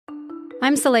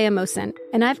I'm Saleha Mohsin,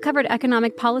 and I've covered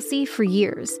economic policy for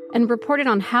years and reported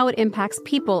on how it impacts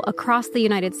people across the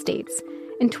United States.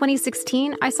 In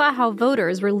 2016, I saw how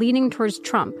voters were leaning towards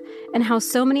Trump and how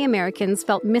so many Americans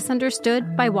felt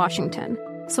misunderstood by Washington.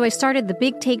 So I started The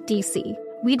Big Take DC.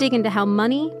 We dig into how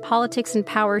money, politics, and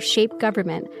power shape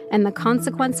government and the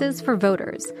consequences for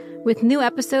voters. With new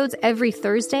episodes every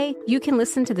Thursday, you can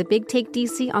listen to The Big Take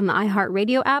DC on the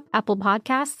iHeartRadio app, Apple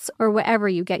Podcasts, or wherever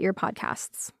you get your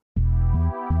podcasts.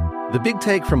 The Big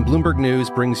Take from Bloomberg News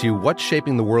brings you what's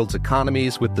shaping the world's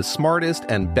economies with the smartest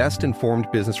and best-informed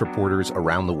business reporters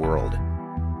around the world.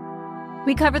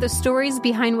 We cover the stories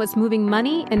behind what's moving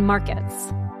money and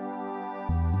markets,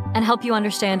 and help you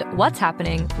understand what's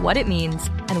happening, what it means,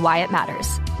 and why it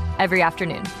matters every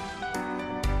afternoon.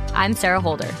 I'm Sarah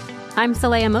Holder. I'm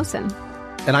Saleha Mohsin.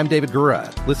 And I'm David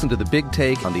Gura. Listen to The Big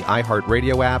Take on the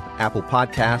iHeartRadio app, Apple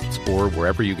Podcasts, or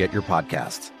wherever you get your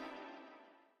podcasts.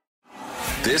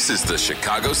 This is the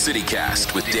Chicago City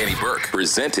Cast with Danny Burke,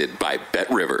 presented by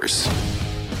BetRivers.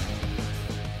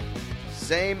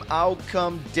 Same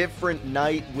outcome, different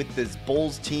night with this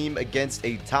Bulls team against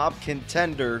a top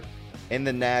contender in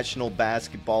the National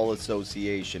Basketball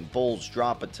Association. Bulls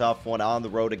drop a tough one on the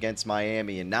road against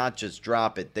Miami, and not just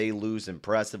drop it, they lose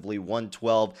impressively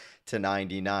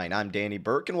 112-99. I'm Danny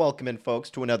Burke, and welcome in,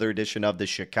 folks, to another edition of the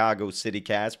Chicago City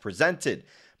Cast, presented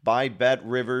by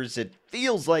BetRivers. It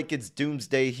feels like it's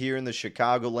doomsday here in the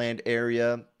Chicagoland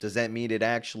area. Does that mean it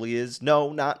actually is?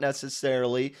 No, not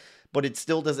necessarily. But it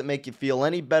still doesn't make you feel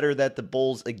any better that the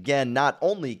Bulls, again, not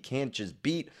only can't just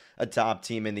beat a top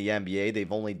team in the NBA,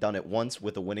 they've only done it once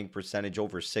with a winning percentage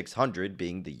over 600,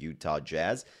 being the Utah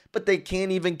Jazz, but they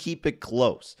can't even keep it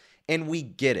close. And we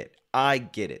get it. I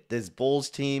get it. This Bulls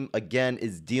team, again,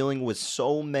 is dealing with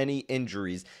so many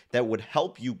injuries that would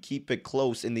help you keep it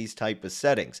close in these type of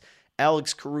settings.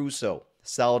 Alex Caruso,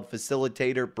 solid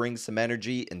facilitator, brings some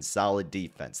energy and solid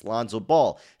defense. Lonzo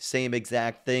Ball, same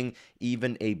exact thing,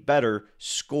 even a better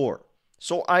scorer.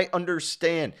 So I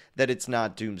understand that it's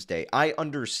not doomsday. I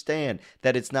understand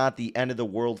that it's not the end of the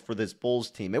world for this Bulls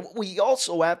team. And we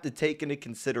also have to take into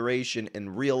consideration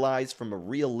and realize from a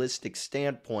realistic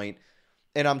standpoint,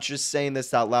 and I'm just saying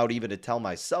this out loud even to tell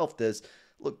myself this,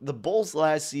 look, the Bulls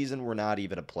last season were not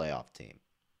even a playoff team.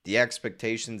 The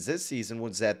expectations this season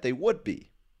was that they would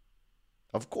be.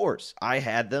 Of course, I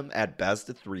had them at best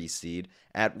a 3 seed,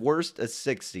 at worst a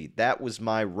 6 seed. That was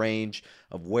my range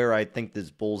of where I think this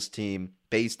Bulls team,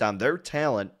 based on their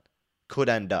talent, could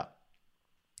end up.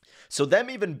 So them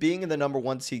even being in the number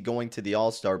 1 seed going to the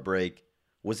All-Star break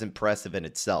was impressive in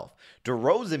itself.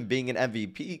 DeRozan being in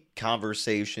MVP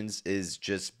conversations is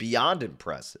just beyond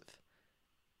impressive.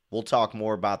 We'll talk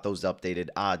more about those updated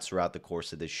odds throughout the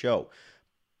course of the show.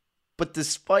 But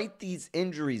despite these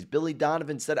injuries, Billy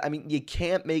Donovan said, you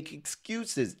can't make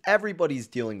excuses. Everybody's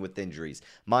dealing with injuries.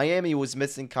 Miami was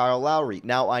missing Kyle Lowry.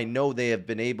 Now, I know they have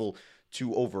been able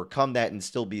to overcome that and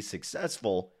still be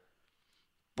successful,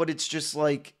 but it's just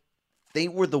like they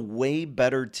were the way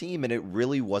better team, and it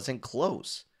really wasn't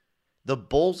close. The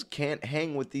Bulls can't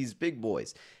hang with these big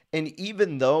boys. And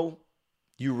even though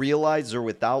you realize they're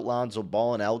without Lonzo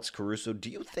Ball and Alex Caruso, do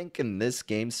you think in this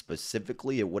game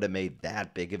specifically it would have made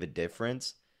that big of a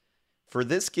difference? For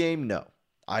this game, no.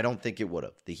 I don't think it would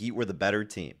have. The Heat were the better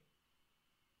team.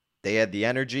 They had the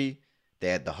energy. They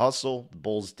had the hustle. The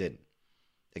Bulls didn't.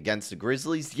 Against the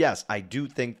Grizzlies, yes, I do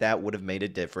think that would have made a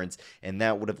difference, and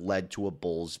that would have led to a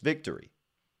Bulls victory.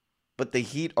 But the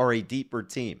Heat are a deeper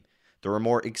team. They're a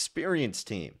more experienced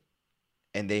team,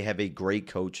 and they have a great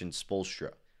coach in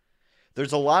Spoelstra.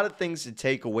 There's a lot of things to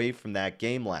take away from that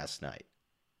game last night.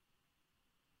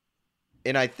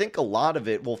 And I think a lot of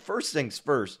it, well, first things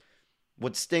first,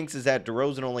 what stinks is that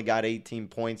DeRozan only got 18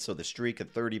 points, so the streak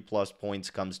of 30-plus points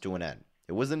comes to an end.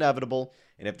 It was inevitable,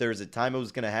 and if there was a time it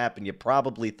was going to happen, you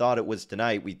probably thought it was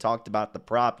tonight. We talked about the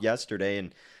prop yesterday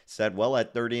and said, well,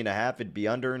 at 30.5, it'd be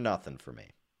under or nothing for me.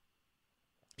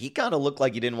 He kind of looked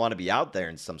like he didn't want to be out there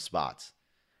in some spots.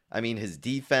 His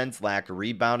defense, lack of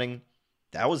rebounding,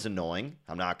 that was annoying,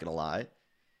 I'm not going to lie.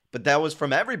 But that was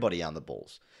from everybody on the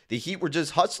Bulls. The Heat were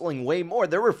just hustling way more.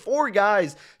 There were 4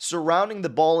 guys surrounding the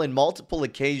ball in multiple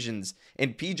occasions,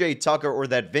 and PJ Tucker or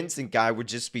that Vincent guy would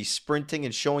just be sprinting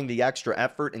and showing the extra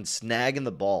effort and snagging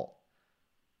the ball.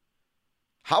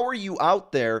 How are you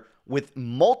out there with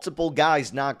multiple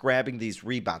guys not grabbing these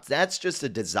rebounds? That's just a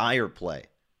desire play,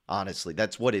 honestly.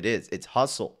 That's what it is. It's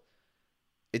hustle.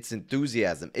 It's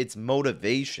enthusiasm. It's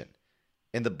motivation.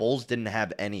 And the Bulls didn't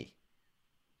have any.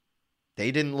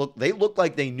 They looked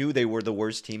like they knew they were the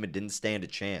worst team and didn't stand a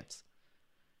chance.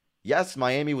 Yes,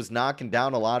 Miami was knocking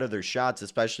down a lot of their shots,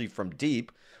 especially from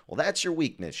deep. Well, that's your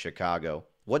weakness, Chicago.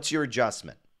 What's your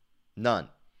adjustment? None.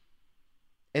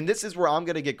 And this is where I'm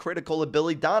going to get critical of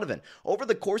Billy Donovan. Over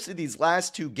the course of these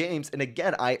last 2 games, and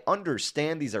again, I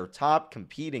understand these are top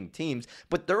competing teams,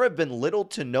 but there have been little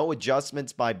to no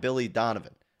adjustments by Billy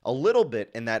Donovan. A little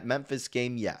bit in that Memphis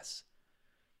game, yes.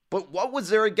 But what was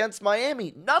there against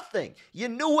Miami? Nothing. You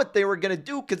knew what they were going to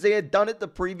do because they had done it the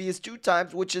previous 2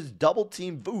 times, which is double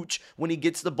team Vooch when he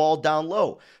gets the ball down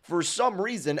low. For some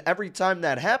reason, every time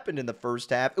that happened in the first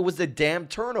half, it was a damn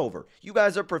turnover. You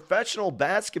guys are professional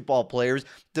basketball players.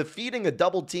 Defeating a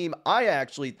double team, I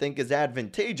actually think is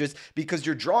advantageous because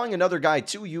you're drawing another guy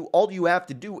to you. All you have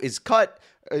to do is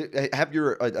have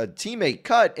your teammate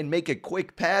cut and make a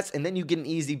quick pass, and then you get an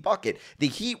easy bucket. The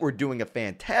Heat were doing a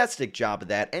fantastic job of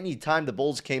that. Anytime the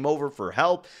Bulls came over for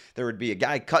help, there would be a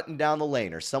guy cutting down the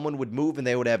lane, or someone would move, and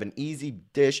they would have an easy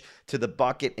dish to the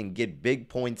bucket and get big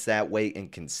points that way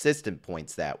and consistent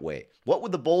points that way. What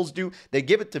would the Bulls do? They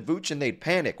give it to Vooch and they'd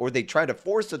panic, or they try to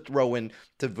force a throw in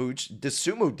to Vooch.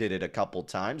 Dosunmu did it a couple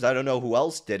times. I don't know who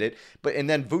else did it, and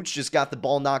then Vooch just got the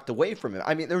ball knocked away from him.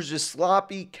 I mean, there was just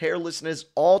sloppy carelessness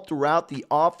all throughout the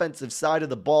offensive side of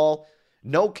the ball.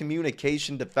 No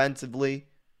communication defensively.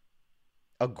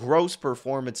 A gross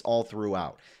performance all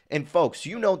throughout. And folks,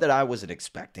 you know that I wasn't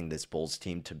expecting this Bulls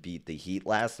team to beat the Heat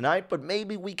last night, but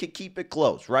maybe we could keep it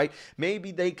close, right?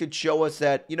 Maybe they could show us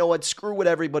that, you know what, screw what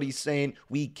everybody's saying,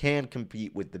 we can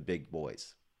compete with the big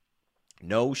boys.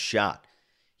 No shot.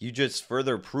 You just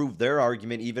further prove their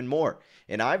argument even more.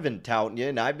 And I've been touting you,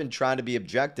 and I've been trying to be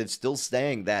objective, still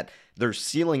saying that their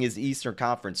ceiling is Eastern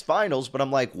Conference Finals, but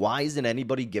I'm like, why isn't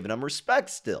anybody giving them respect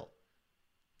still?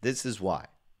 This is why.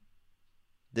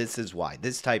 This is why.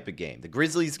 This type of game. The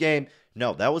Grizzlies game,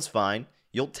 no, that was fine.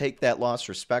 You'll take that loss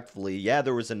respectfully. Yeah,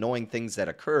 there was annoying things that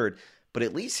occurred, but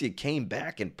at least you came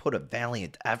back and put a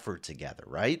valiant effort together,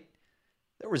 right?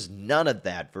 There was none of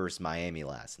that versus Miami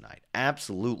last night.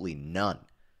 Absolutely none.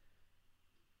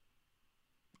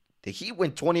 The Heat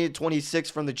win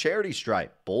 20-26 from the charity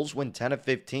stripe. Bulls win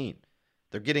 10-15.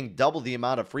 They're getting double the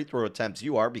amount of free throw attempts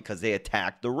you are because they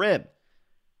attacked the rim.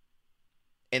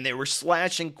 And they were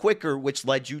slashing quicker, which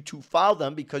led you to foul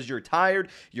them because you're tired,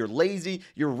 you're lazy,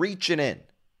 you're reaching in.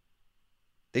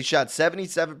 They shot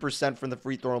 77% from the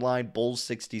free throw line, Bulls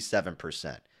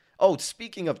 67%. Oh,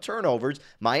 speaking of turnovers,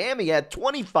 Miami had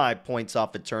 25 points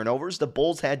off of turnovers. The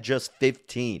Bulls had just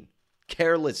 15.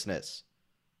 Carelessness.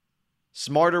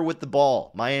 Smarter with the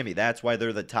ball. Miami, that's why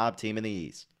they're the top team in the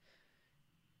East.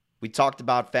 We talked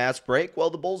about fast break. Well,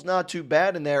 the Bulls not too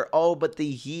bad in there. Oh, but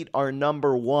the Heat are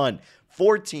number 1.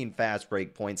 14 fast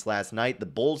break points last night. The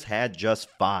Bulls had just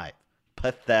 5.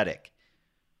 Pathetic.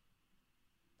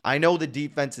 I know the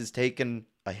defense has taken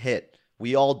a hit.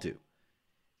 We all do.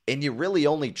 And you really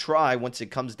only try once it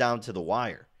comes down to the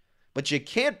wire. But you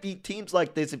can't beat teams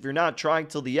like this if you're not trying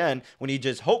till the end when you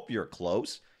just hope you're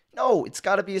close. No, it's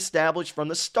got to be established from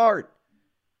the start.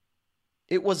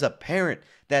 It was apparent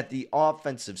that the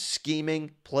offensive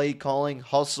scheming, play calling,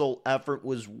 hustle effort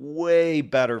was way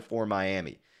better for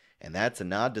Miami. And that's a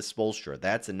nod to Spoelstra.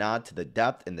 That's a nod to the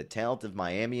depth and the talent of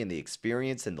Miami and the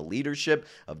experience and the leadership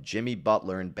of Jimmy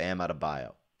Butler and Bam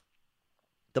Adebayo.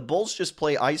 The Bulls just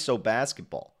play ISO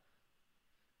basketball,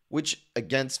 which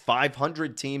against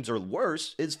 500 teams or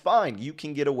worse is fine. You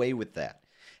can get away with that.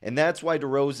 And that's why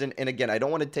DeRozan, and again, I don't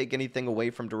want to take anything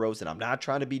away from DeRozan. I'm not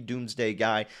trying to be doomsday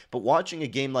guy, but watching a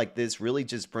game like this really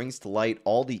just brings to light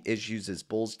all the issues this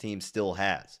Bulls team still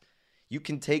has. You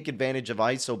can take advantage of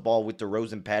ISO ball with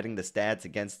DeRozan padding the stats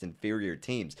against inferior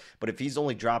teams, but if he's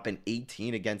only dropping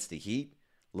 18 against the Heat,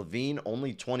 LaVine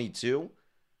only 22,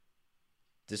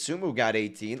 Dosunmu got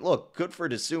 18. Look, good for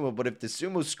Dosunmu, but if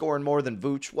Dosunmu's scoring more than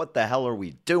Vooch, what the hell are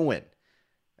we doing?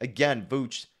 Again,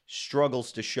 Vooch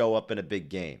struggles to show up in a big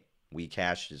game. We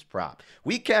cashed his prop.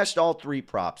 We cashed all 3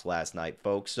 props last night,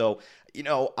 folks. So, you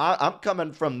know, I'm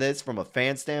coming from this from a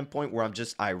fan standpoint where I'm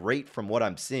just irate from what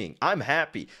I'm seeing. I'm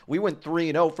happy. We went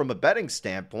 3-0 from a betting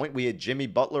standpoint. We had Jimmy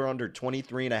Butler under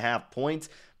 23.5 points.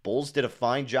 Bulls did a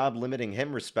fine job limiting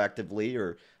him respectively,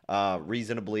 or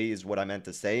reasonably is what I meant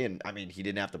to say. And, I mean, he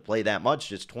didn't have to play that much,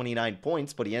 just 29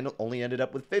 points, but he only ended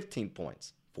up with 15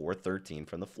 points, 4-13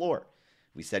 from the floor.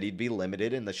 We said he'd be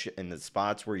limited in the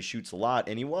spots where he shoots a lot,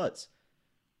 and he was.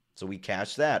 So we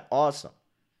cashed that. Awesome.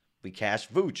 We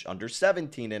cashed Vooch under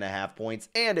 17.5 points,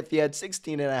 and if he had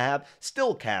 16.5,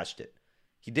 still cashed it.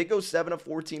 He did go 7 of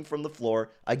 14 from the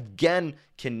floor. Again,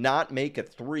 cannot make a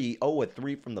 3. 0 of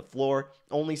 3 from the floor.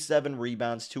 Only 7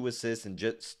 rebounds, 2 assists, and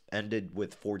just ended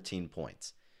with 14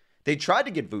 points. They tried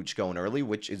to get Vooch going early,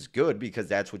 which is good because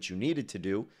that's what you needed to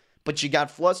do, but you got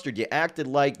flustered. You acted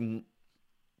like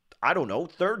I don't know,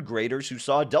 third graders who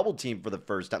saw a double team for the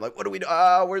first time. Like, what do we do?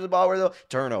 Where's the ball? Where's the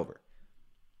turnover?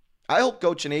 I helped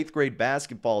coach an 8th grade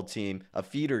basketball team, a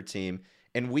feeder team,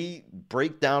 and we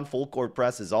break down full court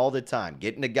presses all the time,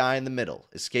 getting a guy in the middle,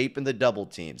 escaping the double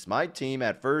teams. My team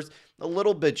at first, a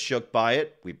little bit shook by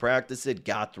it. We practiced it,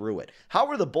 got through it. How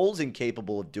are the Bulls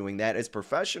incapable of doing that as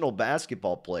professional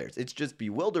basketball players? It's just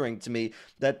bewildering to me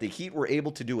that the Heat were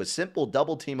able to do a simple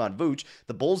double team on Vooch.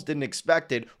 The Bulls didn't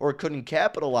expect it or couldn't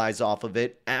capitalize off of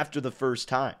it after the first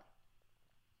time.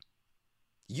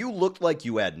 You looked like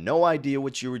you had no idea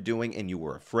what you were doing, and you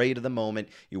were afraid of the moment.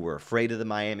 You were afraid of the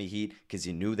Miami Heat because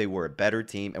you knew they were a better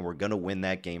team and were going to win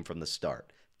that game from the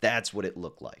start. That's what it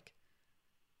looked like.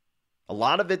 A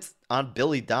lot of it's on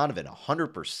Billy Donovan,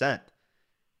 100%.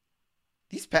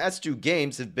 These past 2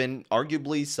 games have been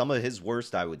arguably some of his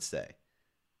worst, I would say.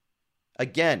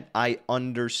 Again, I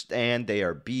understand they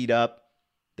are beat up.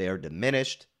 They are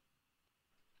diminished.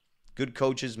 Good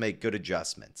coaches make good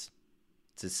adjustments.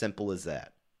 It's as simple as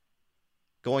that.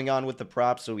 Going on with the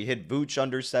props, so we hit Vooch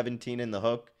under 17 in the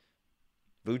hook.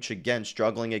 Vooch again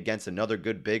struggling against another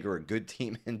good big or a good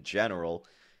team in general.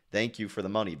 Thank you for the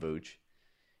money, Vooch.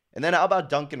 And then how about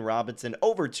Duncan Robinson?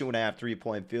 Over 2.5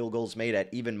 3-point field goals made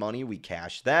at even money. We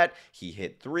cashed that. He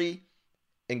hit 3.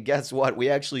 And guess what? We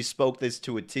actually spoke this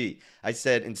to a T. I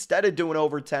said, instead of doing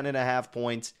over 10.5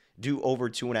 points, do over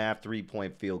 2.5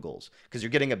 3-point field goals, because you're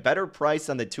getting a better price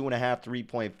on the 2.5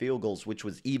 3-point field goals, which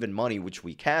was even money, which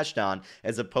we cashed on,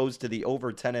 as opposed to the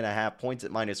over 10.5 points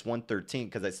at minus 113,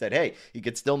 because I said, hey, he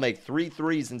could still make 3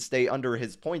 threes and stay under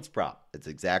his points prop. That's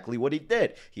exactly what he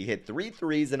did. He hit 3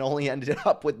 threes and only ended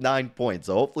up with 9 points.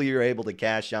 So hopefully you're able to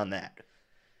cash on that.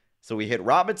 So we hit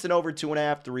Robinson over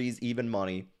 2.5 threes, even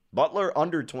money. Butler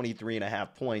under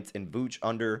 23.5 points, and Vooch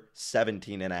under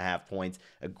 17.5 points.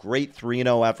 A great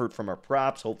 3-0 effort from our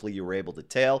props. Hopefully you were able to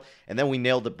tail. And then we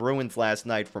nailed the Bruins last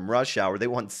night from rush hour. They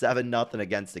won 7-0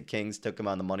 against the Kings. Took them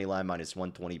on the money line minus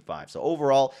 125. So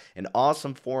overall, an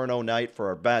awesome 4-0 night for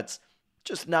our bets.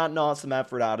 Just not an awesome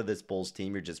effort out of this Bulls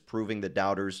team. You're just proving the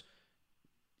doubters.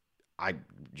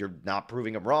 You're not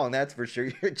proving them wrong, that's for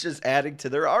sure. You're just adding to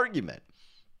their argument.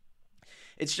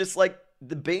 It's just like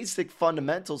the basic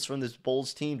fundamentals from this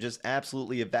Bulls team just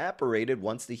absolutely evaporated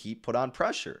once the Heat put on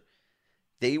pressure.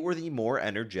 They were the more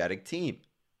energetic team.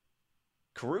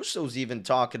 Caruso's even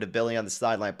talking to Billy on the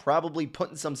sideline, probably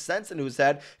putting some sense into his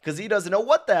head because he doesn't know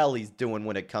what the hell he's doing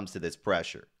when it comes to this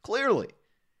pressure. Clearly.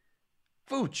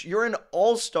 Vooch, you're an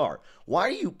all-star. Why are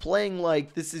you playing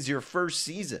like this is your first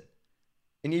season?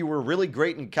 And you were really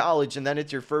great in college, and then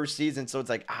it's your first season, so it's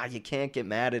like, you can't get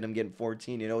mad at him getting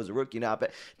 14, as a rookie, not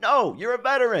bad. No, you're a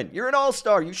veteran. You're an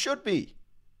all-star. You should be.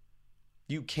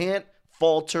 You can't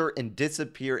falter and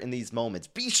disappear in these moments.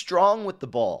 Be strong with the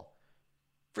ball.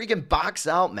 Freaking box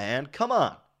out, man. Come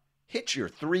on. Hit your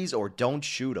threes or don't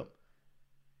shoot them.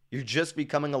 You're just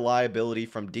becoming a liability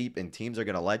from deep, and teams are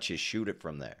going to let you shoot it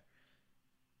from there.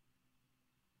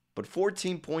 But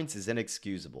 14 points is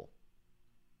inexcusable.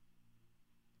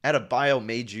 Adebayo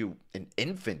made you an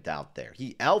infant out there.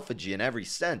 He alphaed you in every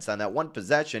sense on that one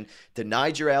possession,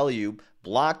 denied your alley-oop,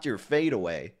 blocked your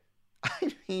fadeaway.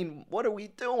 I mean, what are we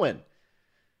doing?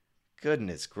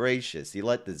 Goodness gracious. He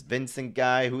let this Vincent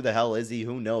guy, who the hell is he?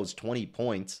 Who knows? 20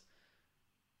 points.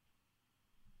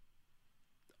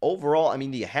 Overall, I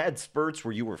mean, you had spurts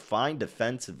where you were fine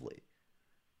defensively.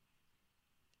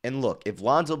 And look, if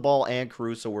Lonzo Ball and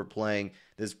Caruso were playing,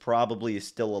 this probably is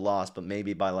still a loss, but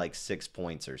maybe by like 6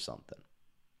 points or something.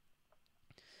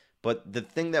 But the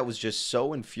thing that was just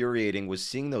so infuriating was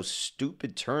seeing those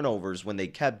stupid turnovers when they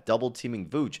kept double-teaming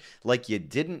Vooch, like you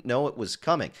didn't know it was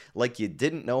coming, like you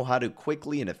didn't know how to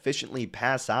quickly and efficiently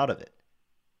pass out of it.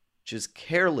 Just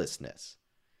carelessness.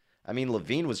 I mean,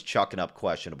 Levine was chucking up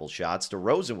questionable shots.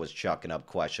 DeRozan was chucking up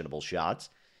questionable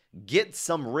shots. Get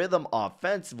some rhythm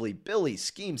offensively. Billy,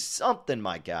 scheme something,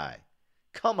 my guy.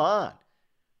 Come on.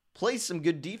 Play some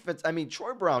good defense. I mean,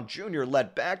 Troy Brown Jr.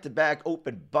 led back-to-back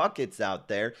open buckets out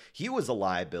there. He was a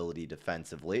liability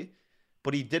defensively,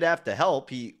 but he did have to help.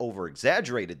 He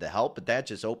over-exaggerated the help, but that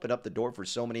just opened up the door for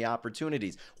so many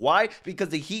opportunities. Why? Because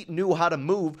the Heat knew how to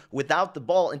move without the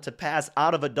ball and to pass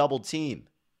out of a double team.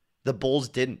 The Bulls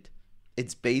didn't.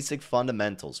 It's basic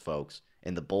fundamentals, folks,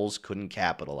 and the Bulls couldn't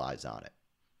capitalize on it.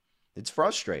 It's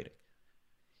frustrating.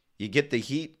 You get the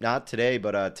Heat, not today,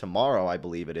 but tomorrow, I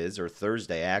believe it is, or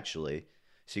Thursday, actually.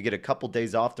 So you get a couple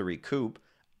days off to recoup.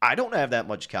 I don't have that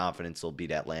much confidence they'll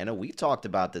beat Atlanta. We talked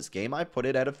about this game. I put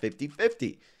it at a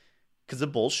 50-50 because the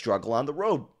Bulls struggle on the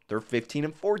road. They're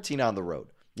 15-14 on the road.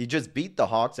 You just beat the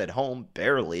Hawks at home,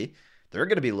 barely. They're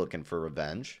going to be looking for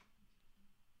revenge.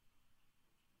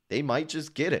 They might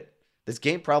just get it. This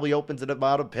game probably opens it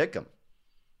about a pick 'em.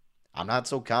 I'm not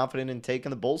so confident in taking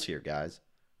the Bulls here, guys.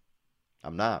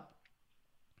 I'm not.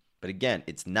 But again,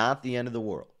 it's not the end of the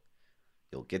world.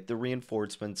 You'll get the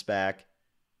reinforcements back.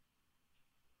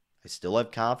 I still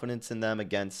have confidence in them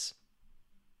against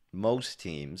most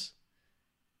teams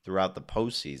throughout the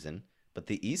postseason. But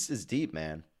the East is deep,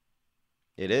 man.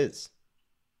 It is.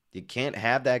 You can't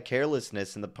have that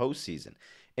carelessness in the postseason.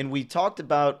 And we talked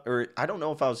about, or I don't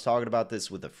know if I was talking about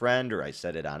this with a friend or I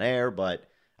said it on air, but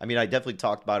I mean, I definitely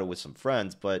talked about it with some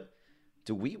friends, but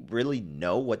do we really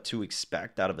know what to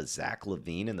expect out of a Zach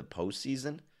LaVine in the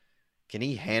postseason? Can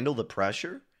he handle the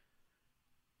pressure?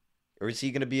 Or is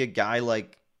he going to be a guy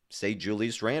like, say,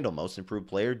 Julius Randle, most improved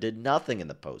player, did nothing in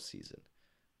the postseason?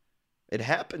 It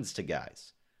happens to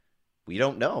guys. We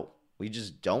don't know. We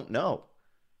just don't know.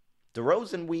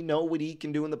 DeRozan, we know what he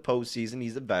can do in the postseason.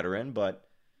 He's a veteran, but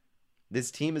this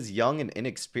team is young and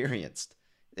inexperienced.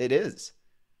 It is.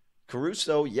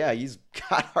 Caruso, yeah, he's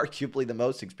got arguably the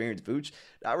most experienced. Vooch,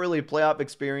 not really a playoff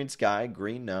experienced guy.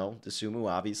 Green, no. DeSumo,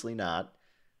 obviously not.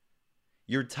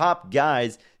 Your top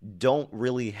guys don't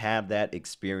really have that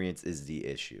experience is the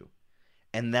issue.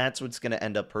 And that's what's going to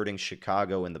end up hurting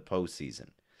Chicago in the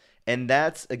postseason. And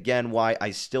that's, again, why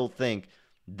I still think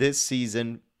this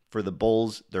season for the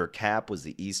Bulls, their cap was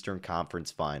the Eastern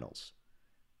Conference Finals.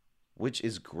 Which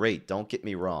is great, don't get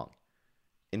me wrong.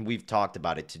 And we've talked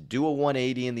about it. To do a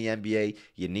 180 in the NBA,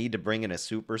 you need to bring in a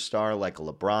superstar like a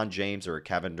LeBron James or a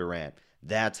Kevin Durant.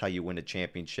 That's how you win a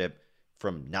championship,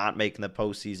 from not making the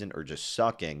postseason or just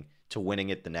sucking to winning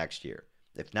it the next year.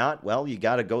 If not, well, you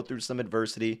got to go through some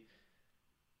adversity,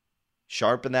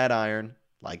 sharpen that iron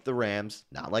like the Rams,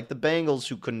 not like the Bengals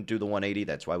who couldn't do the 180.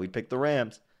 That's why we picked the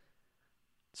Rams.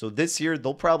 So this year,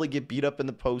 they'll probably get beat up in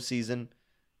the postseason,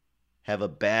 have a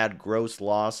bad, gross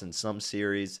loss in some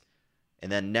series,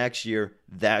 and then next year,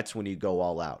 that's when you go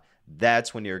all out.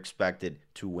 That's when you're expected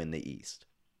to win the East.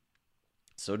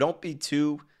 So don't be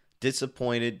too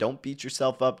disappointed. Don't beat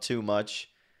yourself up too much.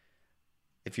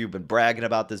 If you've been bragging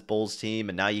about this Bulls team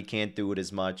and now you can't do it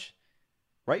as much,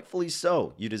 rightfully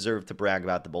so. You deserve to brag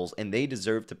about the Bulls, and they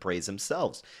deserve to praise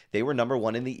themselves. They were number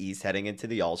one in the East heading into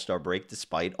the All-Star break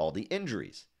despite all the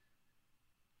injuries.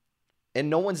 And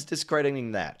no one's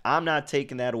discrediting that. I'm not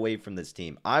taking that away from this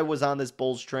team. I was on this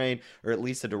Bulls train, or at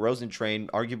least the DeRozan train,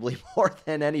 arguably more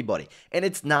than anybody. And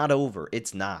it's not over.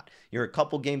 It's not. You're a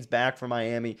couple games back from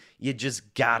Miami. You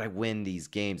just got to win these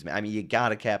games, man. I mean, you got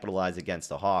to capitalize against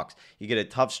the Hawks. You get a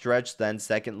tough stretch then,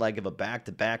 second leg of a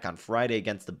back-to-back on Friday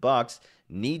against the Bucks.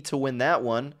 Need to win that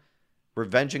one,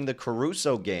 revenging the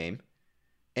Caruso game.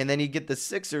 And then you get the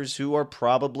Sixers, who are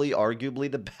probably,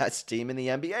 arguably, the best team in the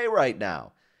NBA right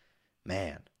now.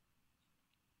 Man,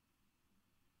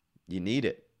 you need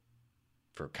it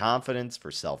for confidence, for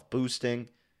self-boosting,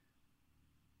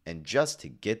 and just to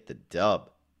get the dub.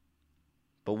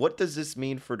 But what does this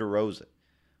mean for DeRozan?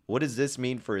 What does this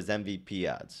mean for his MVP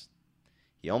odds?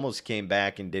 He almost came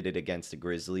back and did it against the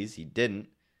Grizzlies. He didn't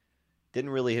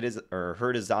really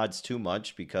hurt his odds too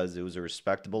much because it was a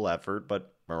respectable effort,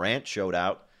 but Morant showed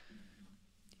out.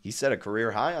 He set a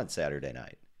career high on Saturday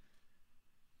night.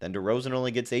 Then DeRozan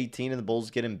only gets 18 and the Bulls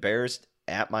get embarrassed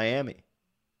at Miami.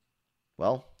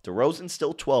 Well, DeRozan's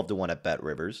still 12-1 at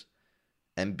BetRivers.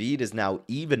 Embiid is now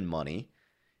even money.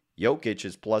 Jokic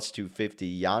is plus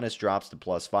 250. Giannis drops to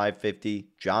plus 550.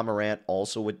 Ja Morant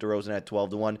also with DeRozan at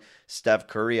 12-1. Steph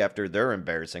Curry, after their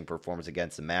embarrassing performance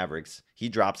against the Mavericks, he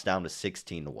drops down to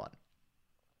 16-1.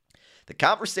 The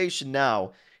conversation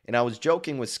now, and I was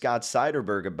joking with Scott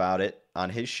Seiderberg about it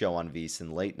on his show on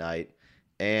VSiN late night,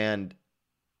 and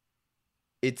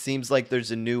it seems like there's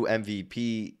a new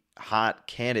MVP hot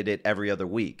candidate every other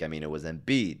week. I mean, it was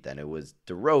Embiid, then it was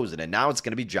DeRozan, and now it's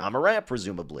going to be Ja Morant,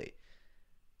 presumably.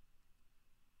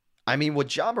 I mean,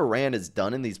 what Ja Morant has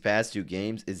done in these past two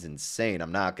games is insane,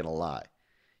 I'm not going to lie.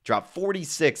 Dropped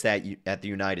 46 at the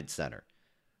United Center.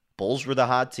 Bulls were the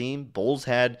hot team. Bulls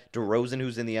had DeRozan,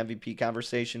 who's in the MVP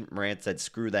conversation. Morant said,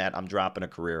 screw that, I'm dropping a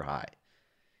career high.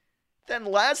 Then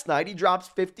last night, he drops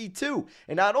 52.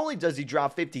 And not only does he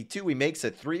drop 52, he makes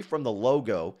a three from the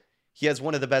logo. He has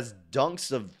one of the best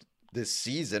dunks of this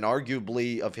season,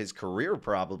 arguably of his career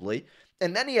probably.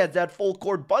 And then he has that full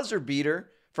court buzzer beater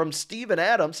from Steven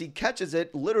Adams. He catches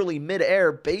it literally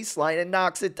midair, baseline, and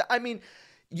knocks it down. I mean,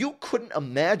 you couldn't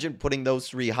imagine putting those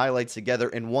three highlights together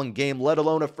in one game, let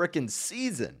alone a freaking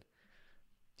season.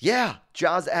 Yeah,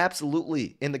 Ja's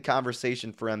absolutely in the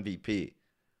conversation for MVP.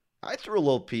 I threw a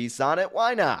little piece on it.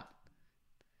 Why not?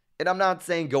 And I'm not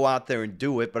saying go out there and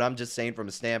do it, but I'm just saying from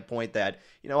a standpoint that,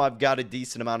 I've got a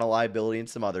decent amount of liability in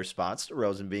some other spots,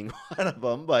 DeRozan being one of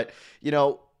them. But,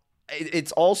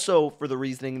 It's also for the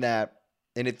reasoning that,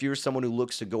 and if you're someone who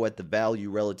looks to go at the value,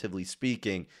 relatively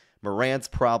speaking, Morant's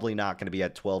probably not going to be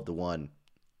at 12-1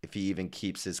 if he even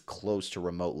keeps his close to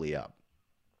remotely up.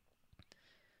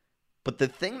 But the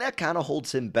thing that kind of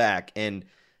holds him back, and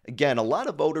again, a lot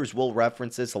of voters will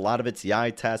reference this. A lot of it's the eye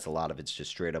test. A lot of it's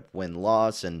just straight up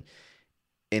win-loss. And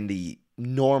in the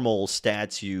normal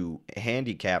stats you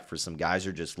handicap for some guys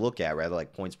or just look at, rather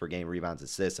like points per game, rebounds,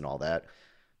 assists, and all that.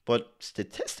 But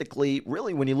statistically,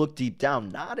 really, when you look deep down,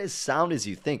 not as sound as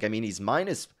you think. I mean, he's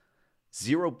minus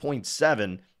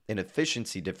 0.7 in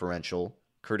efficiency differential,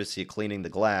 courtesy of cleaning the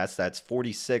glass. That's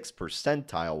 46th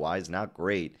percentile-wise, not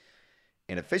great.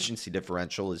 And efficiency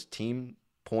differential is team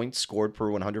points scored per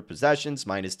 100 possessions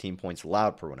minus team points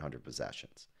allowed per 100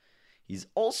 possessions. He's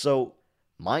also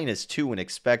 -2 in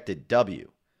expected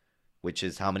W, which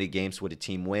is how many games would a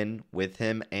team win with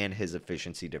him and his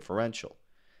efficiency differential.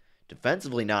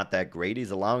 Defensively, not that great.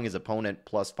 He's allowing his opponent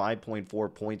plus 5.4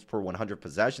 points per 100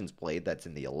 possessions played. That's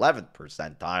in the 11th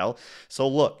percentile. So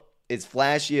look, as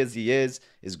flashy as he is,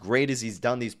 as great as he's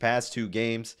done these past 2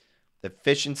 games,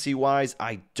 efficiency-wise,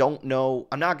 I don't know.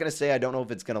 I'm not going to say I don't know if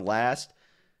it's going to last.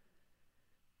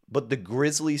 But the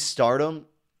Grizzlies stardom,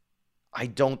 I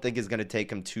don't think is going to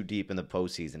take him too deep in the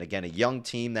postseason. Again, a young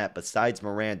team that, besides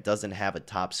Morant, doesn't have a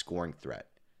top scoring threat.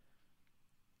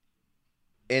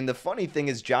 And the funny thing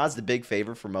is, Ja's the big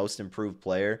favorite for most improved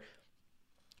player.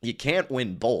 You can't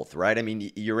win both, right? I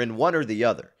mean, you're in one or the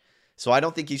other. So I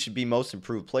don't think he should be most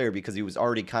improved player because he was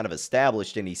already kind of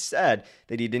established, and he said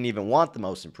that he didn't even want the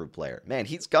most improved player. Man,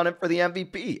 he's gunning for the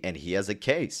MVP, and he has a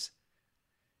case.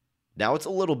 Now, it's a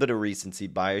little bit of recency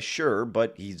bias, sure,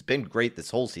 but he's been great this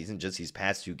whole season. Just these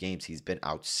past 2 games, he's been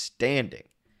outstanding.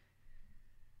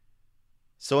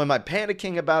 So am I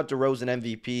panicking about DeRozan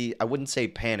MVP? I wouldn't say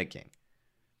panicking.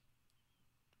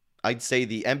 I'd say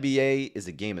the NBA is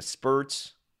a game of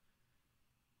spurts.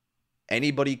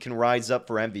 Anybody can rise up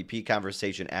for MVP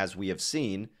conversation, as we have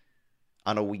seen,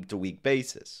 on a week-to-week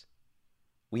basis.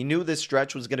 We knew this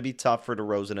stretch was going to be tough for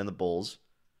DeRozan and the Bulls.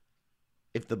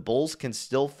 If the Bulls can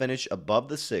still finish above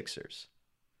the Sixers,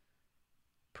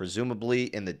 presumably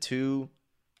in the 2,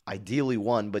 ideally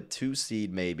 1, but 2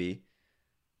 seed maybe,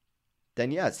 then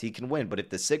yes, he can win. But if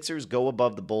the Sixers go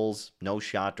above the Bulls, no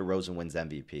shot DeRozan wins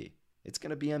MVP. It's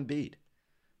going to be Embiid.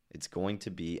 It's going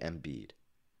to be Embiid.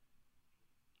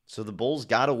 So the Bulls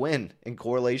got to win in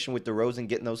correlation with DeRozan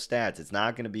getting those stats. It's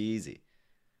not going to be easy.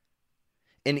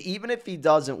 And even if he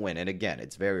doesn't win, and again,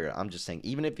 it's very, I'm just saying,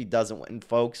 even if he doesn't win,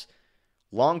 folks,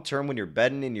 long term, when you're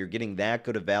betting and you're getting that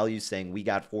good a value, saying we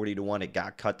got 40-1, it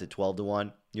got cut to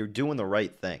 12-1, you're doing the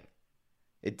right thing.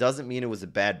 It doesn't mean it was a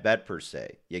bad bet per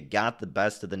se. You got the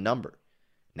best of the number.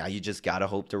 Now you just got to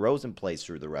hope DeRozan plays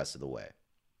through the rest of the way.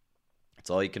 That's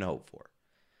all you can hope for.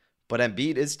 But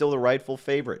Embiid is still the rightful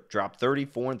favorite. Dropped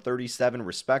 34 and 37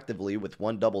 respectively with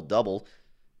 1 double-double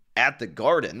at the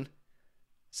Garden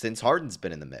since Harden's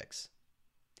been in the mix.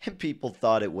 And people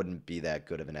thought it wouldn't be that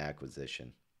good of an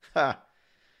acquisition. Ha!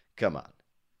 Come on.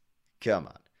 Come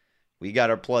on. We got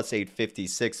our plus 850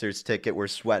 Sixers ticket. We're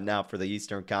sweating out for the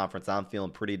Eastern Conference. I'm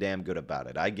feeling pretty damn good about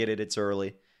it. I get it, it's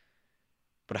early.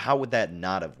 But how would that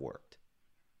not have worked?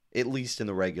 At least in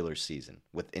the regular season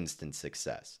with instant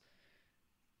success.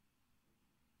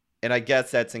 And I guess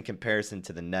that's in comparison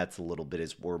to the Nets a little bit,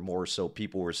 is where more so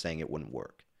people were saying it wouldn't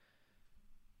work.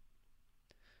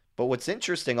 But what's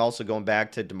interesting, also going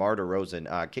back to DeMar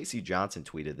DeRozan, Casey Johnson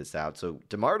tweeted this out. So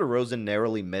DeMar DeRozan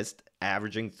narrowly missed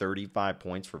averaging 35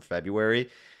 points for February.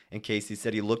 And Casey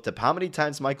said he looked up how many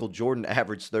times Michael Jordan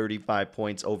averaged 35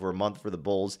 points over a month for the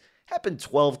Bulls. Happened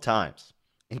 12 times,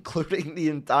 including the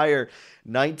entire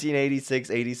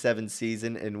 1986-87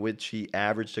 season, in which he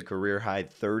averaged a career-high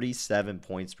 37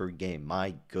 points per game.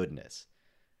 My goodness.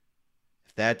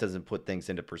 If that doesn't put things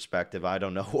into perspective, I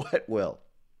don't know what will.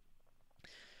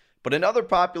 But another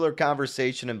popular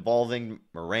conversation involving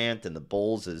Morant and the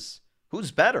Bulls is, who's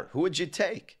better? Who would you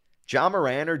take? Ja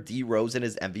Morant or DeRozan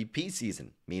his MVP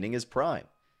season, meaning his prime?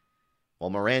 Well,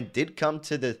 Morant did come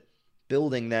to the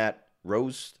building that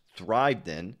Rose thrived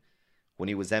in when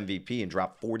he was MVP and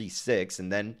dropped 46,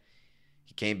 and then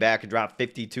he came back and dropped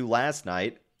 52 last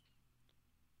night.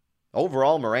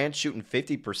 Overall, Morant shooting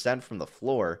 50% from the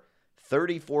floor,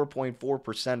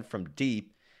 34.4% from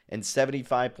deep, and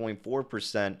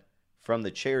 75.4% from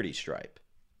the charity stripe.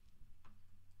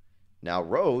 Now,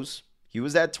 Rose, he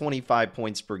was at 25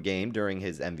 points per game during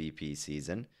his MVP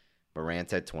season.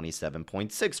 Morant at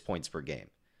 27.6 points per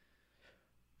game.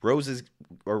 Rose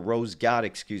got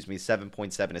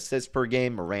 7.7 assists per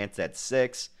game. Morant's at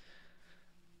 6.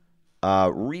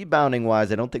 Rebounding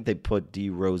wise, I don't think they put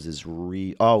D Rose's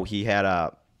he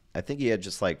had I think he had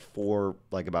just about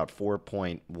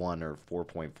 4.1 or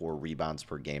 4.4 rebounds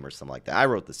per game or something like that. I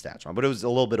wrote the stats wrong, but it was a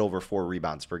little bit over 4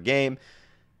 rebounds per game.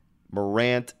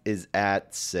 Morant is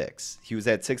at 6. He was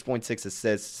at 6.6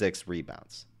 assists, 6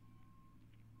 rebounds.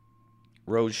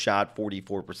 Rose shot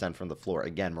 44% from the floor.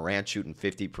 Again, Morant shooting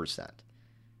 50%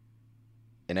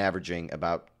 and averaging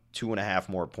about 2.5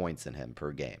 more points than him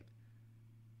per game.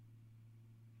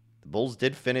 The Bulls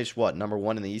did finish, number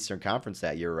 1 in the Eastern Conference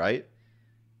that year, right?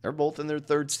 They're both in their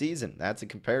 3rd season. That's a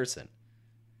comparison.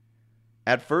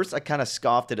 At first, I kind of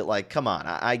scoffed at it like, come on,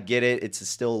 I get it. It's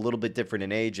still a little bit different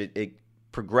in age. It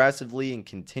progressively and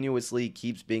continuously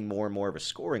keeps being more and more of a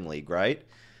scoring league, right?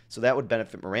 So that would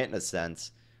benefit Morant in a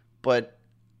sense. But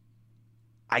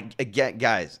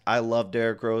guys, I love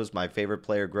Derrick Rose, my favorite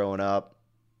player growing up.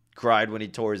 Cried when he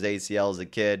tore his ACL as a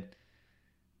kid.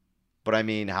 But I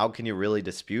mean, how can you really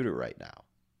dispute it right now?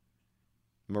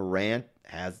 Morant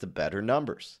has the better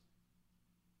numbers.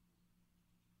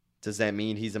 Does that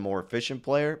mean he's a more efficient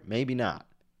player? Maybe not.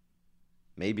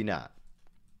 Maybe not.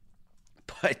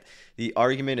 But the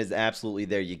argument is absolutely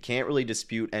there. You can't really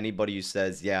dispute anybody who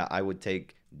says, yeah, I would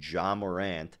take Ja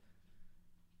Morant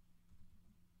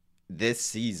this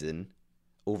season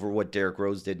over what Derrick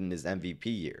Rose did in his MVP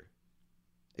year.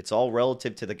 It's all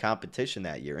relative to the competition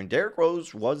that year. And Derrick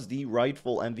Rose was the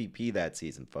rightful MVP that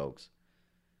season, folks.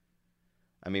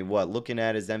 I mean, looking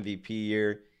at his MVP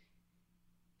year,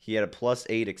 he had a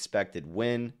 +8 expected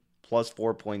win,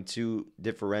 +4.2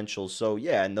 differential. So,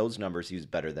 yeah, in those numbers, he was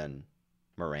better than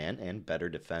Morant and better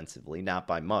defensively. Not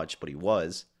by much, but he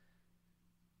was.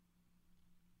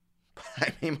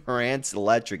 I mean, Morant's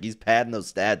electric. He's padding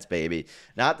those stats, baby.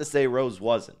 Not to say Rose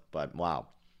wasn't, but wow.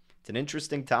 It's an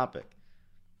interesting topic.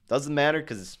 Doesn't matter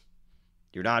because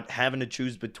you're not having to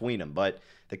choose between them, but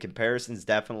the comparisons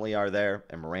definitely are there,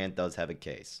 and Morant does have a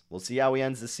case. We'll see how he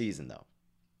ends the season, though.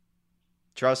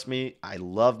 Trust me, I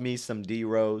love me some D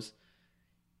Rose,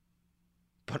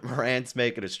 but Morant's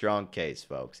making a strong case,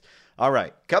 folks. All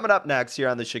right, coming up next here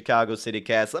on the Chicago City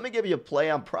Cast, let me give you a play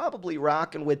I'm probably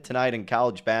rocking with tonight in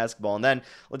college basketball, and then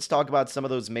let's talk about some of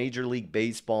those Major League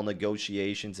Baseball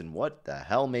negotiations and what the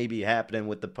hell may be happening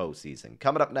with the postseason.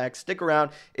 Coming up next, stick around.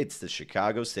 It's the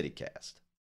Chicago City Cast.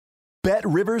 Bet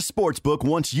Rivers Sportsbook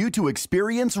wants you to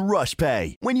experience Rush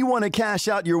Pay. When you want to cash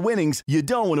out your winnings, you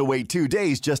don't want to wait 2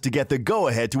 days just to get the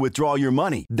go-ahead to withdraw your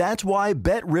money. That's why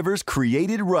Bet Rivers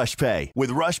created Rush Pay. With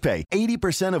Rush Pay,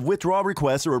 80% of withdrawal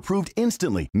requests are approved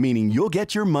instantly, meaning you'll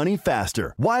get your money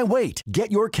faster. Why wait? Get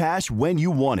your cash when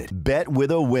you want it. Bet with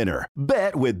a winner.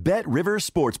 Bet with Bet Rivers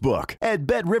Sportsbook at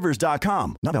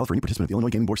BetRivers.com. Not valid for any participant of the Illinois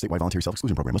Gaming Board statewide voluntary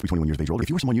self-exclusion program. Must be 21 years of age or older.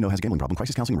 If you or someone you know has a gambling problem,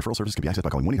 crisis counseling and referral service can be accessed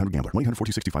by calling 1-800-GAMBLER.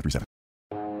 1-800-426-2537.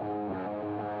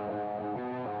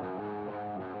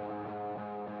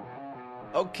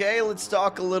 Okay, let's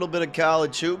talk a little bit of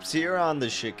college hoops here on the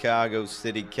Chicago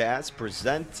City Cast,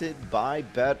 presented by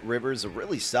Bet Rivers. A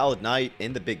really solid night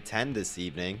in the Big Ten this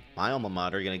evening. My alma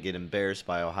mater going to get embarrassed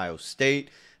by Ohio State.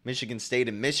 Michigan State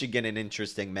and Michigan, an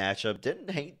interesting matchup.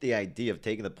 Didn't hate the idea of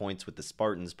taking the points with the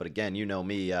Spartans, but again, you know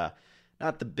me,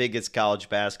 not the biggest college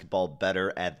basketball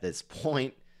bettor at this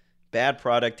point. Bad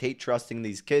product, hate trusting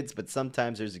these kids, but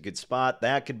sometimes there's a good spot.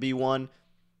 That could be one.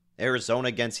 Arizona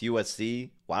against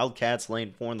USC. Wildcats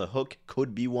laying 4 in the hook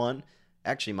could be one.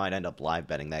 Actually might end up live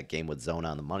betting that game with Zona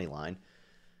on the money line.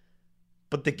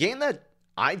 But the game that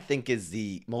I think is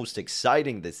the most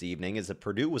exciting this evening is a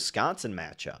Purdue-Wisconsin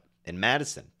matchup in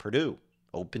Madison. Purdue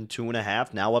open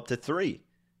 2.5, now up to 3.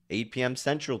 8 p.m.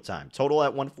 Central Time. Total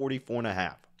at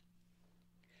 144.5.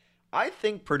 I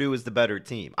think Purdue is the better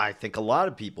team. I think a lot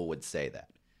of people would say that.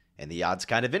 And the odds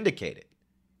kind of indicate it.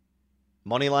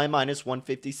 Moneyline minus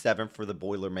 157 for the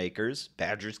Boilermakers.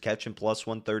 Badgers catching plus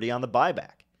 130 on the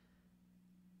buyback.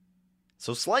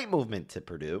 So slight movement to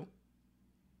Purdue.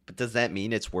 But does that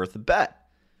mean it's worth a bet?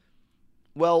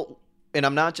 Well, and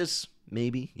I'm not just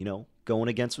maybe, going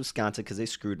against Wisconsin because they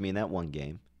screwed me in that one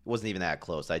game. It wasn't even that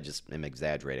close. I just am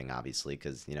exaggerating, obviously,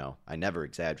 because, I never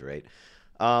exaggerate.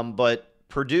 But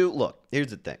Purdue, look, here's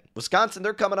the thing. Wisconsin,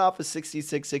 they're coming off a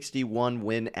 66-61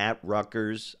 win at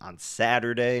Rutgers on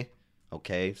Saturday.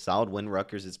 Okay, solid win.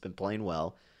 Rutgers has been playing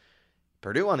well.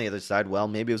 Purdue on the other side, well,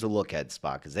 maybe it was a look-ahead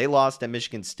spot because they lost at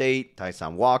Michigan State.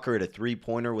 Tyson Walker had a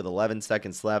three-pointer with 11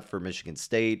 seconds left for Michigan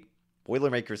State.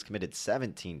 Boilermakers committed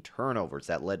 17 turnovers.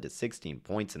 That led to 16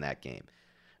 points in that game.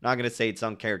 Not going to say it's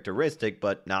uncharacteristic,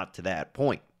 but not to that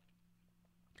point.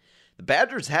 The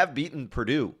Badgers have beaten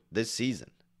Purdue this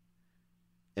season.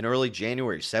 In early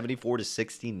January,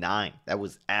 74-69. That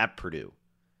was at Purdue.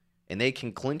 And they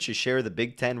can clinch a share of the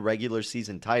Big Ten regular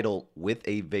season title with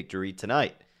a victory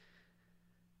tonight.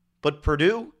 But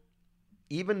Purdue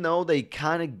even though they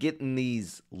kind of get in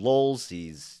these lulls,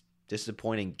 these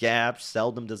disappointing gaps,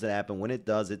 seldom does it happen. When it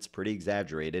does, it's pretty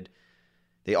exaggerated.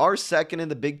 They are second in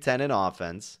the Big Ten in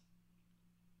offense.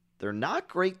 They're not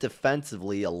great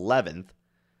defensively, 11th,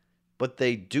 but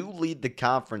they do lead the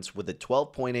conference with a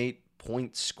 12.8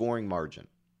 point scoring margin.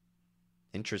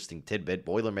 Interesting tidbit,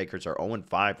 Boilermakers are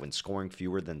 0-5 when scoring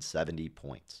fewer than 70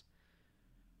 points.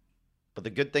 But the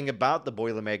good thing about the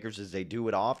Boilermakers is they do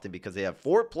it often because they have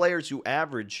 4 players who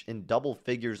average in double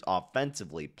figures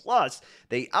offensively. Plus,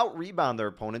 they out-rebound their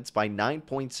opponents by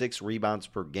 9.6 rebounds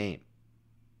per game.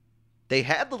 They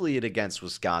had the lead against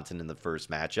Wisconsin in the first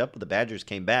matchup, but the Badgers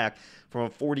came back from a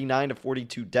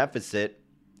 49-42 deficit.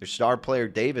 Their star player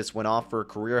Davis went off for a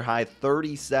career-high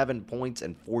 37 points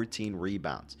and 14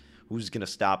 rebounds. Who's going to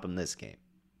stop him this game?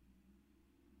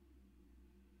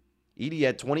 Edey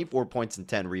had 24 points and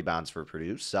 10 rebounds for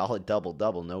Purdue. Solid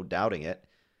double-double, no doubting it.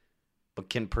 But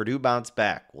can Purdue bounce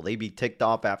back? Will they be ticked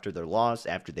off after their loss,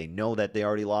 after they know that they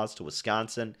already lost to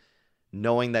Wisconsin,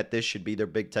 knowing that this should be their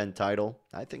Big Ten title?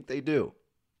 I think they do.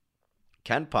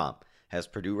 KenPom has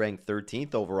Purdue ranked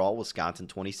 13th overall, Wisconsin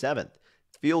 27th.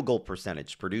 Field goal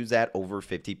percentage, Purdue's at over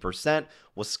 50%.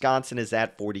 Wisconsin is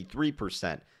at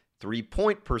 43%.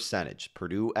 3-point percentage,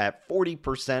 Purdue at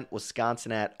 40%,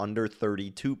 Wisconsin at under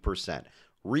 32%.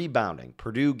 Rebounding,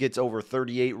 Purdue gets over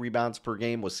 38 rebounds per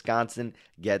game, Wisconsin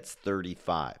gets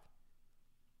 35.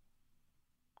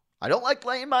 I don't like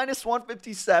laying minus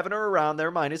 157 or around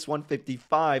there, minus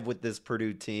 155 with this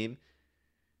Purdue team.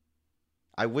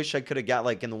 I wish I could have got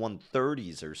like in the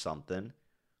 130s or something.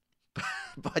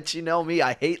 But you know me,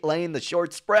 I hate laying the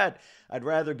short spread. I'd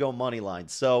rather go money line.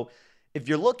 So if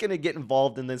you're looking to get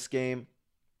involved in this game,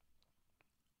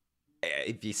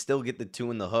 if you still get the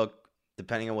 2 in the hook,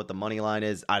 depending on what the money line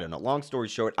is, I don't know. Long story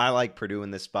short, I like Purdue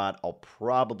in this spot. I'll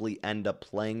probably end up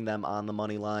playing them on the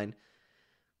money line,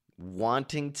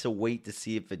 wanting to wait to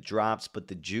see if it drops, but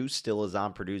the juice still is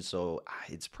on Purdue, so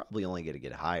it's probably only going to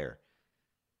get higher.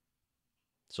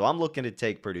 So I'm looking to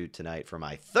take Purdue tonight for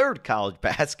my 3rd college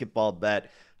basketball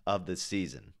bet of the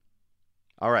season.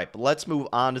 All right, but let's move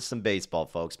on to some baseball,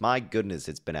 folks. My goodness,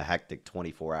 it's been a hectic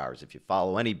 24 hours. If you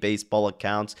follow any baseball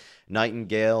accounts,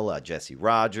 Nightingale, Jesse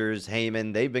Rogers,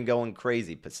 Heyman, they've been going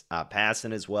crazy.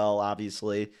 Passing as well,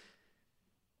 obviously.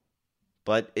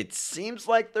 But it seems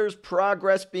like there's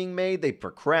progress being made. They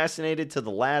procrastinated to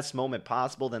the last moment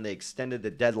possible. Then they extended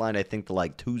the deadline, I think, to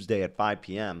like Tuesday at 5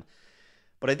 p.m.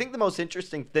 But I think the most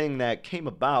interesting thing that came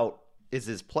about is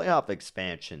his playoff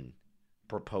expansion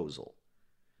proposal.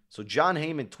 So John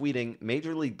Heyman tweeting,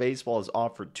 Major League Baseball has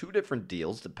offered 2 different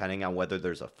deals depending on whether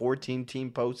there's a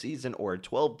 14-team postseason or a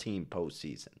 12-team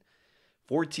postseason.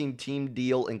 14-team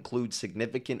deal includes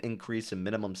significant increase in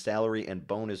minimum salary and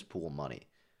bonus pool money.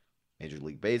 Major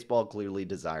League Baseball clearly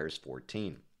desires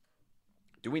 14.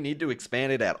 Do we need to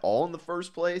expand it at all in the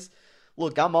first place?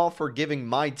 Look, I'm all for giving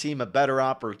my team a better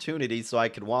opportunity so I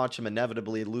can watch them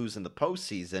inevitably lose in the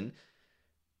postseason.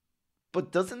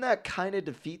 But doesn't that kind of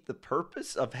defeat the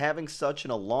purpose of having such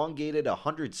an elongated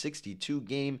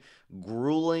 162-game,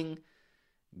 grueling,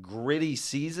 gritty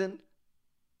season?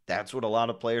 That's what a lot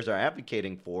of players are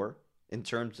advocating for in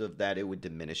terms of that it would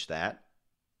diminish that.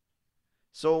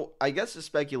 So I guess the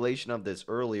speculation of this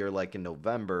earlier, like in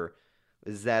November,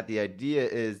 is that the idea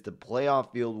is the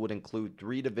playoff field would include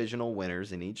 3 divisional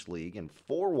winners in each league and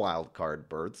 4 wild card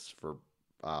berths for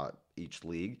each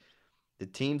league. The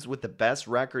teams with the best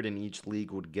record in each league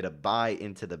would get a bye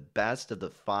into the best of the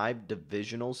 5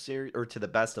 divisional series, or to the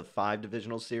best of 5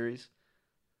 divisional series,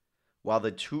 while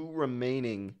the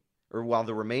remaining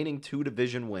 2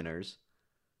 division winners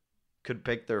could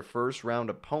pick their first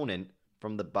round opponent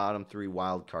from the bottom 3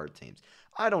 wild card teams.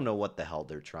 I don't know what the hell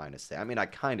they're trying to say. I mean, I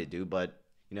kind of do, but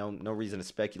no reason to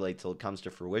speculate till it comes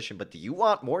to fruition. But do you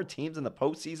want more teams in the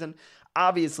postseason?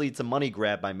 Obviously, it's a money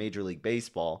grab by Major League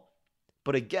Baseball.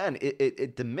 But again,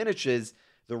 it diminishes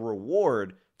the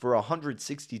reward for a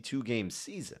 162-game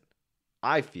season,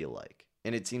 I feel like.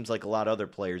 And it seems like a lot of other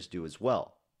players do as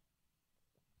well.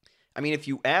 I mean, if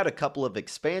you add a couple of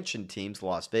expansion teams,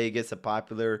 Las Vegas, a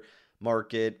popular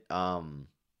market. I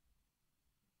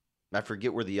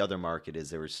forget where the other market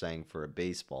is they were saying for a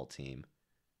baseball team.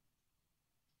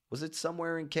 Was it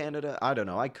somewhere in Canada? I don't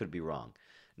know. I could be wrong.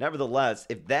 Nevertheless,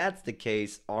 if that's the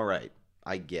case, all right,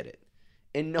 I get it.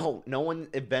 And no one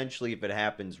eventually, if it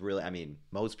happens, really, I mean,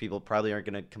 most people probably aren't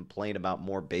going to complain about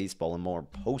more baseball and more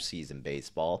postseason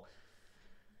baseball.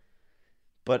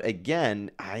 But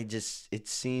again, it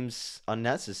seems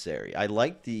unnecessary. I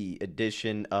like the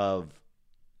addition of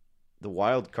the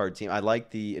wild card team. I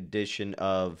like the addition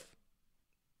of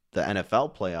the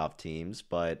NFL playoff teams,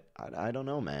 but I don't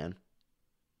know, man.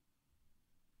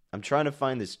 I'm trying to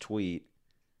find this tweet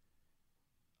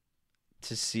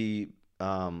to see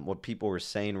what people were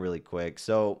saying really quick.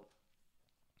 So,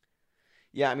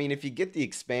 yeah, I mean, if you get the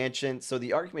expansion, so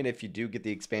the argument, if you do get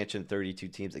the expansion, 32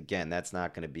 teams, again, that's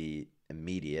not going to be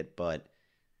immediate, but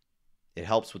it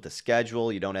helps with the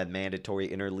schedule. You don't have mandatory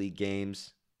interleague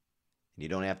games. You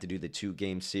don't have to do the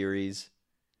 2-game series.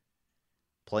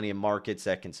 Plenty of markets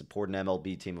that can support an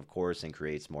MLB team, of course, and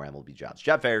creates more MLB jobs.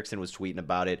 Jeff Erickson was tweeting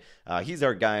about it. He's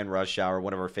our guy in Rush Hour,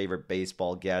 one of our favorite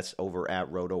baseball guests over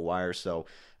at RotoWire, so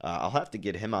I'll have to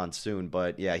get him on soon.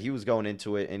 But, yeah, he was going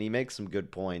into it, and he makes some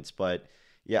good points. But,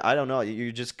 yeah, I don't know.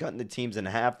 You're just cutting the teams in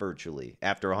half virtually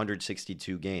after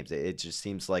 162 games. It just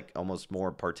seems like almost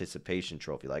more participation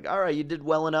trophy. Like, all right, you did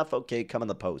well enough. Okay, come in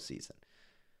the postseason.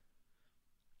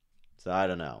 So I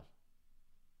don't know.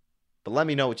 But let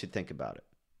me know what you think about it.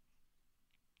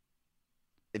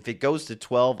 If it goes to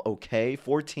 12, okay.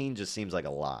 14 just seems like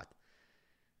a lot.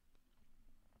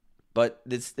 But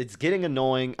it's getting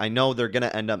annoying. I know they're going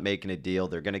to end up making a deal.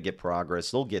 They're going to get progress.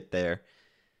 They'll get there.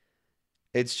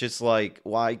 It's just like,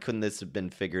 why couldn't this have been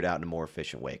figured out in a more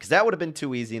efficient way? Because that would have been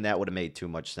too easy and that would have made too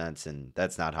much sense, and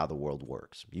that's not how the world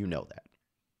works. You know that.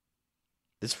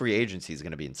 This free agency is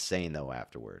going to be insane, though,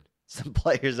 afterward. Some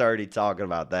players are already talking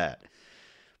about that.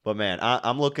 But, man,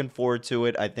 I'm looking forward to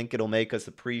it. I think it'll make us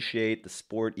appreciate the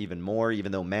sport even more,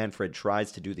 even though Manfred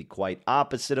tries to do the quite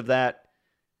opposite of that.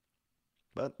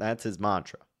 But that's his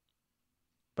mantra.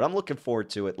 But I'm looking forward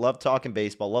to it. Love talking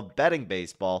baseball. Love betting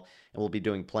baseball. And we'll be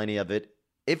doing plenty of it,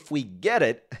 if we get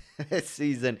it, this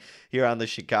season here on the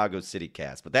Chicago City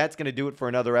Cast. But that's going to do it for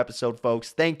another episode,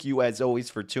 folks. Thank you, as always,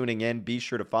 for tuning in. Be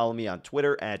sure to follow me on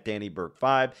Twitter at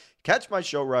DannyBurke5. Catch my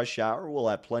show, Rush Hour. We'll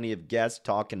have plenty of guests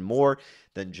talking more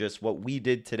than just what we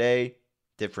did today.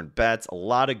 Different bets, a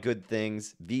lot of good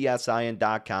things.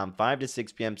 VSIN.com, 5 to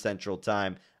 6 p.m. Central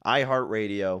Time.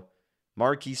 iHeartRadio,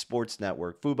 Marquee Sports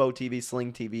Network, Fubo TV,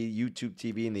 Sling TV, YouTube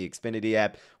TV, and the Xfinity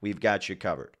app. We've got you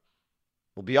covered.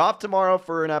 We'll be off tomorrow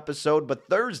for an episode, but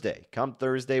come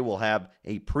Thursday, we'll have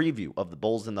a preview of the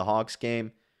Bulls and the Hawks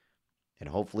game, and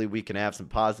hopefully we can have some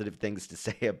positive things to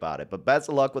say about it. But best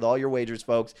of luck with all your wagers,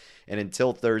 folks, and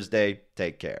until Thursday,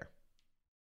 take care.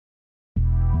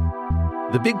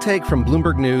 The Big Take from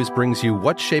Bloomberg News brings you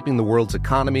what's shaping the world's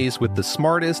economies with the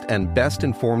smartest and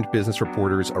best-informed business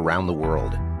reporters around the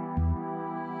world.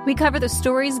 We cover the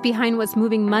stories behind what's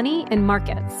moving money and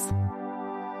markets,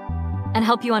 and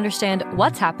help you understand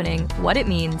what's happening, what it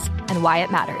means, and why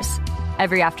it matters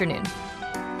every afternoon.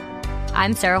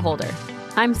 I'm Sarah Holder.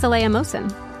 I'm Saleha Mohsin.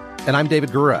 And I'm David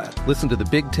Gura. Listen to The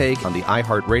Big Take on the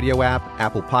iHeartRadio app,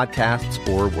 Apple Podcasts,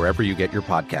 or wherever you get your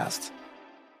podcasts.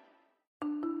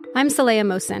 I'm Saleha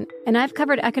Mohsin, and I've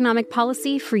covered economic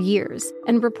policy for years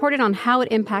and reported on how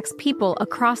it impacts people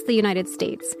across the United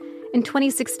States. In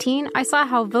 2016, I saw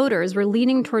how voters were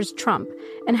leaning towards Trump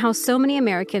and how so many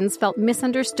Americans felt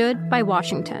misunderstood by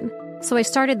Washington. So I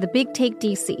started The Big Take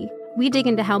DC. We dig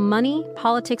into how money,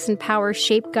 politics, and power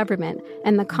shape government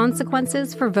and the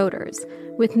consequences for voters.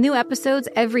 With new episodes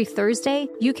every Thursday,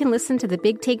 you can listen to The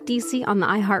Big Take DC on the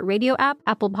iHeartRadio app,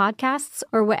 Apple Podcasts,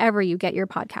 or wherever you get your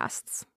podcasts.